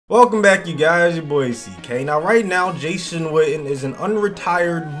Welcome back, you guys. Your boy CK. Now, right now, Jason Witten is an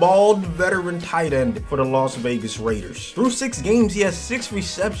unretired, bald veteran tight end for the Las Vegas Raiders. Through 6 games, he has 6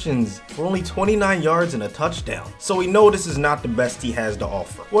 receptions for only 29 yards and a touchdown. So we know this is not the best he has to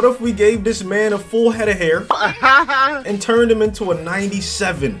offer. What if we gave this man a full head of hair and turned him into a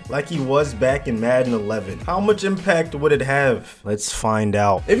 97 like he was back in Madden 11? How much impact would it have? Let's find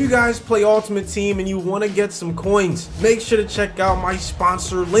out. If you guys play Ultimate Team and you want to get some coins, make sure to check out my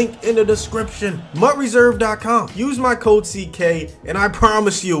sponsor link in the description, mutreserve.com. Use my code CK and I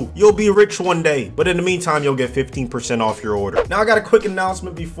promise you'll be rich one day. But in the meantime, you'll get 15% off your order. Now I got a quick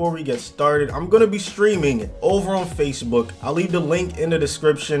announcement before we get started. I'm gonna be streaming over on Facebook. I'll leave the link in the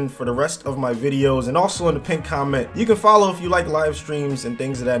description for the rest of my videos and also in the pinned comment. You can follow if you like live streams and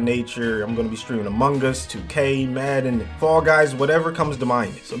things of that nature. I'm gonna be streaming Among Us, 2K, Madden, Fall Guys, whatever comes to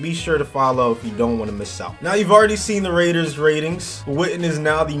mind. So be sure to follow if you don't want to miss out. Now you've already seen the Raiders ratings. Witten is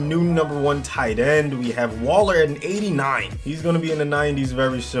now the new #1 tight end. We have Waller at an 89. He's going to be in the 90s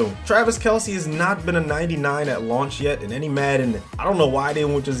very soon. Travis Kelce has not been a 99 at launch yet in any Madden. I don't know why they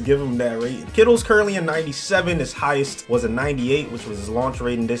won't just give him that rating. Kittle's currently a 97. His highest was a 98, which was his launch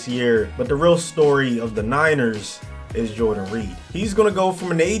rating this year. But the real story of the Niners is Jordan Reed. He's gonna go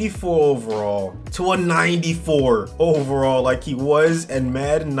from an 84 overall to a 94 overall like he was in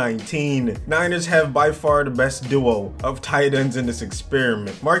Madden 19. Niners have by far the best duo of tight ends in this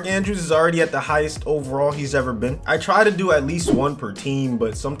experiment. Mark Andrews is already at the highest overall he's ever been. I try to do at least one per team,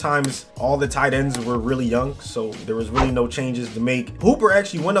 but sometimes all the tight ends were really young, so there was really no changes to make. Hooper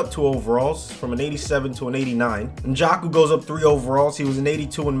actually went up 2 overalls from an 87 to an 89. Njoku goes up 3 overalls. He was an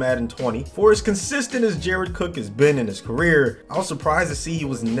 82 in Madden 20. For as consistent as Jared Cook has been in his career, I was surprised to see he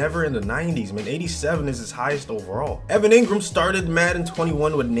was never in the 90s, man. 87 is his highest overall. Evan Ingram started Madden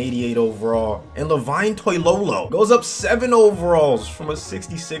 21 with an 88 overall, and Levine Toilolo goes up 7 overalls from a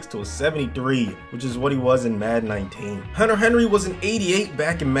 66 to a 73, which is what he was in Madden 19. Hunter Henry was an 88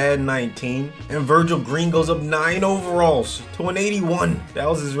 back in Madden 19, and Virgil Green goes up 9 overalls to an 81. That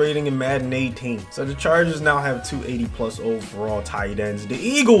was his rating in Madden 18. So the Chargers now have 2 80+ overall tight ends. The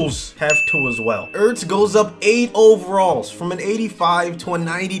Eagles have 2 as well. Ertz goes up 8 overalls from an 85 to a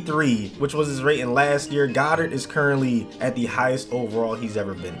 93, which was his rating last year. Goddard is currently at the highest overall he's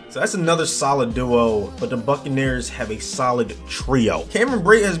ever been. So that's another solid duo, but the Buccaneers have a solid trio. Cameron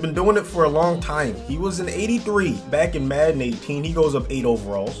Brate has been doing it for a long time. He was an 83 back in Madden 18. He goes up 8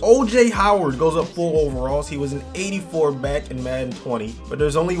 overalls. OJ Howard goes up 4 overalls. He was an 84 back in Madden 20, but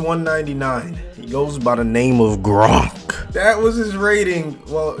there's only 199. He goes by the name of Gronk. That was his rating,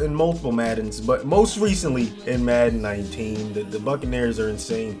 well, in multiple Maddens, but most recently in Madden 19. The Buccaneers are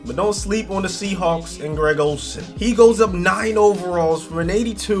insane. But don't sleep on the Seahawks and Greg Olsen. He goes up 9 overalls from an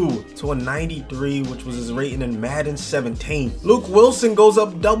 82 to a 93, which was his rating in Madden 17. Luke Wilson goes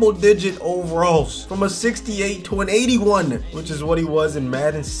up double-digit overalls from a 68 to an 81, which is what he was in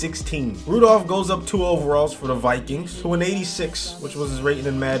Madden 16. Rudolph goes up 2 overalls for the Vikings to an 86, which was his rating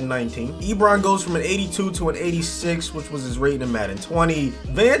in Madden 19. Ebron goes from an 82 to an 86, which was his rating in Madden 20.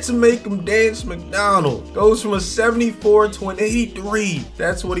 Vance Make 'em Dance McDonald goes from a 74 to an 83.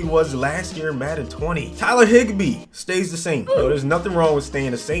 That's what he was last year in Madden 20. Tyler Higbee stays the same. Yo, there's nothing wrong with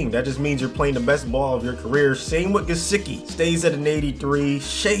staying the same. That just means you're playing the best ball of your career. Same with Gesicki. Stays at an 83.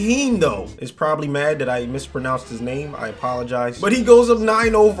 Shaheen, though, is probably mad that I mispronounced his name. I apologize. But he goes up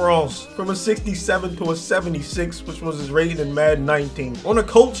 9 overalls from a 67 to a 76, which was his rating in Madden 19. On the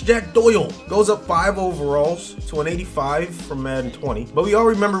Colts, Jack Doyle goes up 5 overalls to an 85 from Madden 20. But we all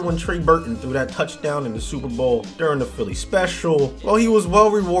remember when Trey Burton threw that touchdown in the Super Bowl during the Philly special. Well, he was well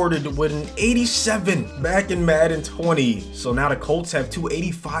rewarded with an 87 back in Madden 20. So now the Colts have 2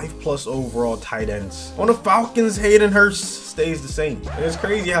 85+ overall tight ends. On the Falcons, Hayden Hurst stays the same. And it's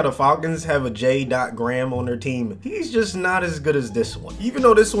crazy how the Falcons have a J. Graham on their team. He's just not as good as this one. Even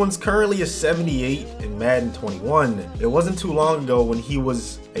though this one's currently a 78 in Madden 21, it wasn't too long ago when he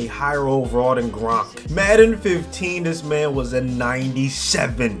was a higher overall than Gronk. Madden 15, this man was a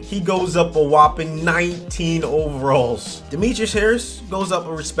 97. He goes up a whopping 19 overalls. Demetrius Harris goes up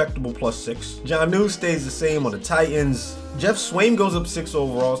a respectable +6. Jonnu stays the same on the Titans. Jeff Swaim goes up 6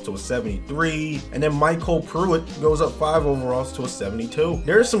 overalls to a 73, and then Michael Pruitt goes up 5 overalls to a 72.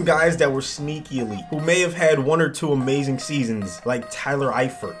 There are some guys that were sneaky elite who may have had 1 or 2 amazing seasons, like Tyler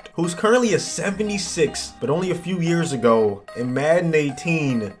Eifert, who's currently a 76, but only a few years ago in Madden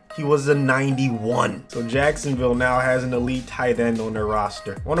 18, he was a 91. So Jacksonville now has an elite tight end on their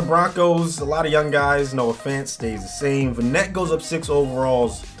roster. On the Broncos, a lot of young guys. Noah Fant stays the same. Vanette goes up 6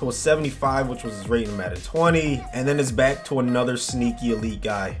 overalls to a 75, which was his rating in Madden 20. And then it's back to another sneaky elite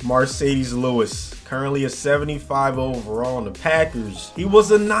guy, Mercedes Lewis. currently a 75 overall on the Packers. He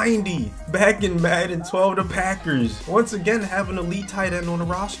was a 90 back in Madden 12. The Packers once again have an elite tight end on the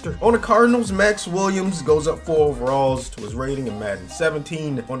roster. On the Cardinals, Max Williams goes up 4 overalls to his rating in Madden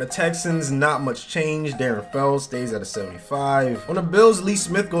 17. On the Texans, not much change. Darren Fells stays at a 75. On the Bills, Lee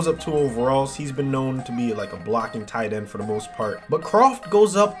Smith goes up 2 overalls. He's been known to be like a blocking tight end for the most part. But Croft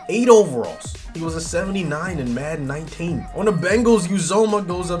goes up 8 overalls. He was a 79 in Madden 19. On the Bengals, Uzoma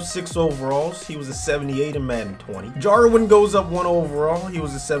goes up 6 overalls. He was a 78 in Madden 20. Jarwin goes up 1 overall. He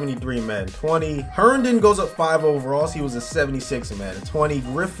was a 73 in Madden 20. Herndon goes up 5 overalls. He was a 76 in Madden 20.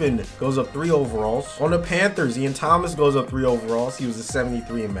 Griffin goes up 3 overalls. On the Panthers, Ian Thomas goes up 3 overalls. He was a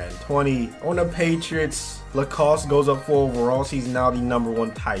 73 in Madden 20. On the Patriots, Lacoste goes up 4 overalls. He's now the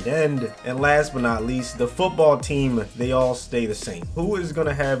 #1 tight end. And last but not least, the football team, they all stay the same. Who is going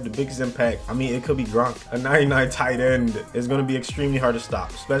to have the biggest impact? I mean, it could be Gronk. A 99 tight end is going to be extremely hard to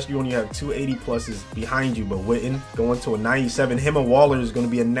stop, especially when you have 2 80-pluses behind you. But Witten going to a 97. Him and Waller is going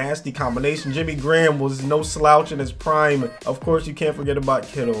to be a nasty combination. Jimmy Graham was no slouch in his prime. Of course, you can't forget about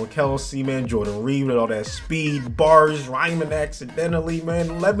Kittle, Kelsey, man, Jordan Reed with all that speed, bars, rhyming accidentally,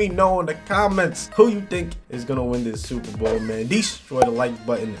 man. Let me know in the comments who you think is gonna win this Super Bowl, man. Destroy the like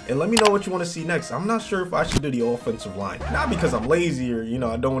button and let me know what you want to see next. I'm not sure if I should do the offensive line, not because I'm lazy or, you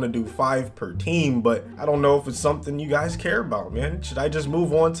know, I don't want to do 5 per team, but I don't know if it's something you guys care about, man. Should I just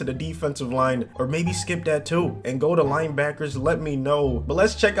move on to the defensive line or maybe skip that too and go to linebackers? Let me know. But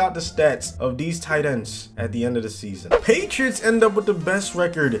let's check out the stats of these tight ends at the end of the season. Patriots end up with the best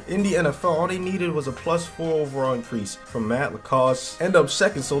record in the NFL. All they needed was a +4 overall increase from Matt Lacoste. End up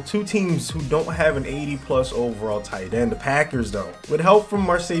second, so 2 teams who don't have an 80+ overall tight end. The Packers, though, with help from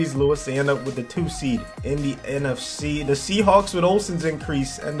Marcedes Lewis, they end up with the 2 seed in the NFC. The Seahawks with Olsen's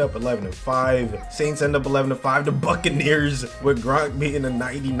increase end up 11-5. Saints end up 11-5. The Buccaneers with Gronk being a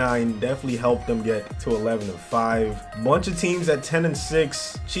 99 definitely helped them get to 11-5. Bunch of teams at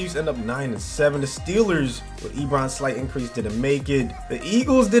 10-6. Chiefs end up 9-7. The Steelers with Ebron's slight increase didn't make it. The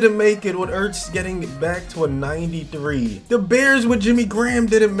Eagles didn't make it with Ertz getting back to a 93. The Bears with Jimmy Graham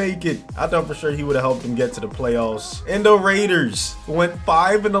didn't make it. I thought for sure he would have helped them get to the playoffs. And the Raiders went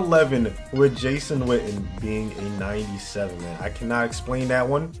 5-11 with Jason Witten being a 97, man. I cannot explain that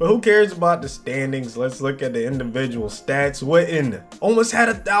one, but who cares about the standings? Let's look at the individual stats. Witten almost had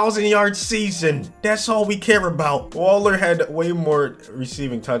a 1,000-yard season. That's all we care about. Waller had way more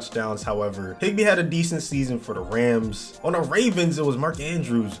receiving touchdowns, however. Higbee had a decent season for the Rams. On the Ravens, it was Mark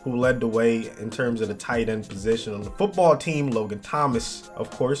Andrews who led the way in terms of the tight end position. On the football team, Logan Thomas, of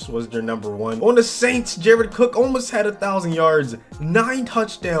course, was their #1. On the Saints, Jared Cook almost had 1,000 yards, 9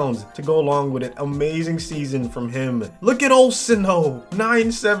 touchdowns to go along with it. Amazing season from him. Look at Olsen, though,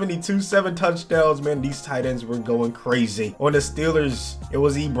 972, 7 touchdowns, man. These tight ends were going crazy. On the Steelers, it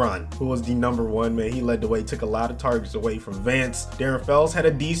was Ebron who was the #1, man. He led the way, took a lot of targets away from Vance. Darren Fells had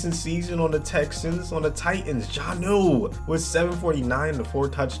a decent season on the Texans. On the Titans, Jonnu with 749 to 4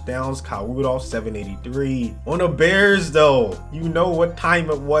 touchdowns. Kyle Rudolph 783. On the Bears, though, you know what time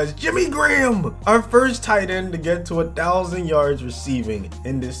it was. Jimmy Graham, our first tight end to get to 1,000 yards receiving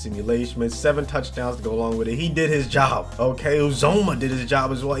in this simulation, with 7 touchdowns to go along with it. He did his job. Okay, Uzoma did his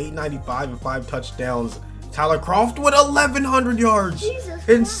job as well, 895 and 5 touchdowns. Tyler Croft with 1,100 yards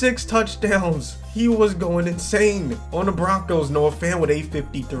and 6 touchdowns. He was going insane. On the Broncos, Noah Fant with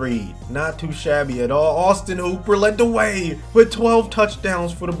 853. Not too shabby at all. Austin Hooper led the way with 12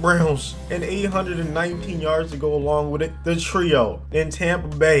 touchdowns for the Browns and 819 yards to go along with it. The trio in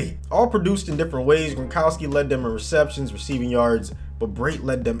Tampa Bay, all produced in different ways. Gronkowski led them in receptions, receiving yards, but Brate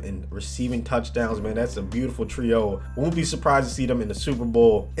led them in receiving touchdowns, man. That's a beautiful trio. Won't be surprised to see them in the Super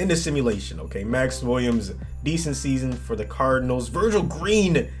Bowl in the simulation, okay? Max Williams, decent season for the Cardinals. Virgil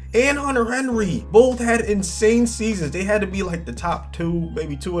Green and Hunter Henry both had insane seasons. They had to be like the top 2,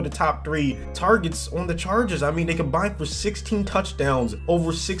 maybe 2 of the top 3 targets on the Chargers. I mean, they combined for 16 touchdowns, over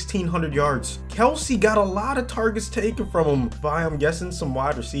 1,600 yards. Kelsey got a lot of targets taken from him by, I'm guessing, some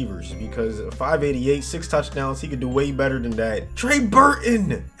wide receivers, because 588, 6 touchdowns, he could do way better than that. Trey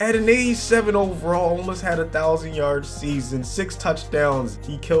Burton at an 87 overall, almost had 1,000-yard season, 6 touchdowns.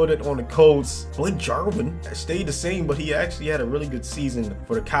 He killed it on the Colts. Blake Jarwin stayed the same, but he actually had a really good season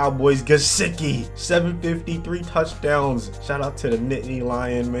for the Cowboys. Gesicki, 753 touchdowns. Shout out to the Nittany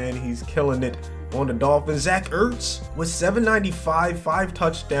Lion, man. He's killing it On the Dolphins, Zach Ertz with 795, 5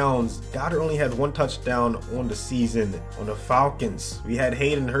 touchdowns. Goddard only had 1 touchdown on the season. On the Falcons, we had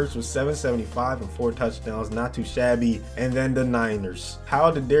Hayden Hurst with 775 and 4 touchdowns. Not too shabby. And then the Niners.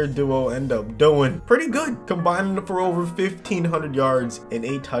 How did their duo end up doing? Pretty good, combining for over 1,500 yards and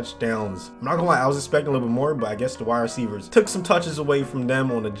 8 touchdowns. I'm not gonna lie, I was expecting a little bit more, but I guess the wide receivers took some touches away from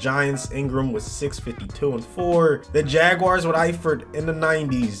them. On the Giants, Ingram with 652 and 4. The Jaguars with Eifert in the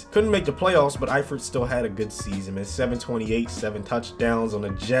 90s. Couldn't make the playoffs, but Eifert still had a good season, man. 728, 7 touchdowns. On the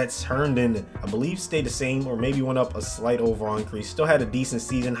Jets, Herndon, I believe, stayed the same or maybe went up a slight overall increase. Still had a decent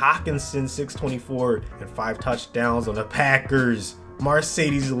season. Hawkinson, 624 and 5 touchdowns. On the Packers,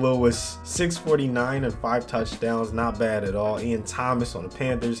 Mercedes Lewis, 649 and 5 touchdowns. Not bad at all. Ian Thomas on the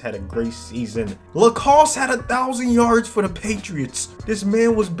Panthers had a great season. Lacoste had 1,000 yards for the Patriots. This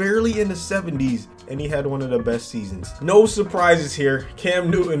man was barely in the 70s. And he had one of the best seasons. No surprises here. Cam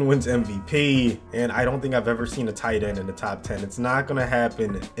Newton wins MVP, and I don't think I've ever seen a tight end in the top 10. It's not gonna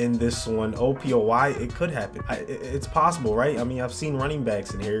happen in this one. OPOY, it could happen. It's possible, right? I mean, I've seen running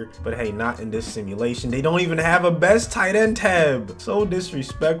backs in here, but hey, not in this simulation. They don't even have a best tight end tab. So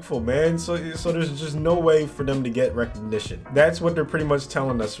disrespectful, man. So there's just no way for them to get recognition. That's what they're pretty much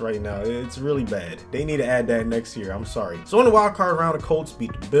telling us right now. It's really bad. They need to add that next year. I'm sorry. So in the wild card round, the Colts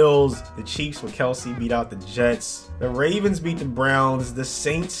beat the Bills. The Chiefs with Kelsey beat out the Jets. The Ravens beat the Browns. The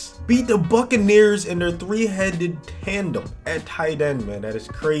Saints beat the Buccaneers in their 3-headed tandem at tight end, man. That is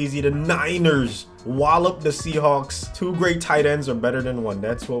crazy. The Niners wallop the Seahawks. 2 great tight ends are better than one.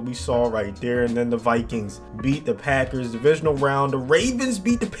 That's what we saw right there. And then the Vikings beat the Packers. Divisional round, the Ravens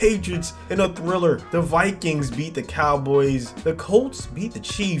beat the Patriots in a thriller. The Vikings beat the Cowboys. The Colts beat the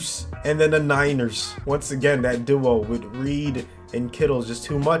Chiefs. And then the Niners, once again, that duo with Reed and Kittle's just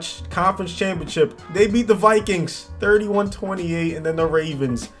too much. Conference championship, they beat the Vikings 31-28, and then the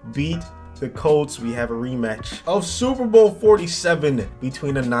Ravens beat the Colts. We have a rematch of Super Bowl 47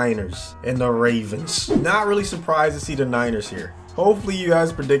 between the Niners and the Ravens. Not really surprised to see the Niners here. Hopefully you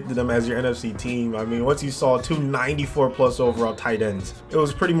guys predicted them as your NFC team. I mean, once you saw 2 94+ overall tight ends, it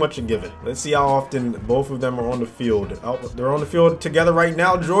was pretty much a given. Let's see how often both of them are on the field. Oh, they're on the field together right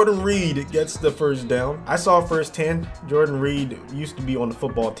now. Jordan Reed gets the first down. I saw firsthand, Jordan Reed used to be on the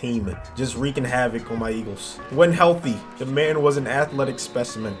football team, just wreaking havoc on my Eagles. When healthy, the man was an athletic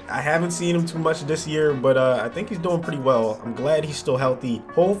specimen. I haven't seen him too much this year, but I think he's doing pretty well. I'm glad he's still healthy.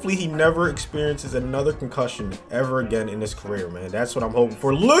 Hopefully he never experiences another concussion ever again in his career, man. That's what I'm hoping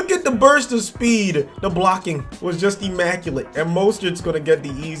for. Look at the burst of speed. The blocking was just immaculate. And Mostert's going to get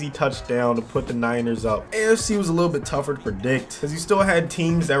the easy touchdown to put the Niners up. AFC was a little bit tougher to predict because you still had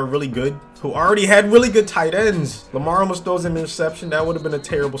teams that were really good who already had really good tight ends. Lamar almost throws an interception. That would have been a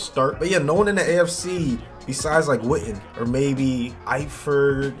terrible start. But yeah, no one in the AFC besides like Witten or maybe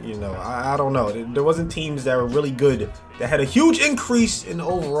Eifert, you know, I don't know. There wasn't teams that were really good that had a huge increase in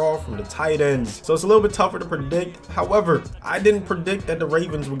overall from the tight ends. So it's a little bit tougher to predict. However, I didn't predict that the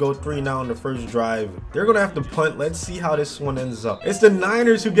Ravens would go 3-0 on the first drive. They're going to have to punt. Let's see how this one ends up. It's the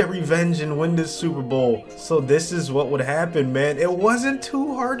Niners who get revenge and win this Super Bowl. So this is what would happen, man. It wasn't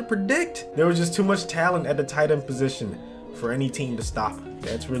too hard to predict. There was just too much talent at the tight end position for any team to stop.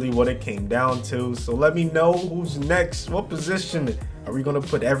 That's really what it came down to. So let me know who's next. What position are we going to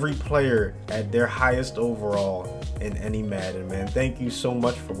put every player at their highest overall in any Madden, man? Thank you so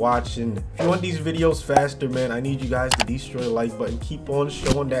much for watching. If you want these videos faster, man, I need you guys to destroy the like button. Keep on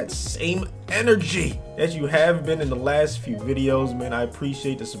showing that same energy that you have been in the last few videos, man. I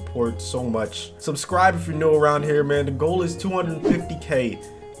appreciate the support so much. Subscribe if you're new around here, man. The goal is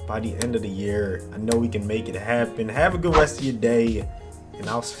 250K by the end of the year. I know we can make it happen. Have a good rest of your day, and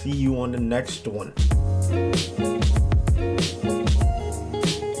I'll see you on the next one.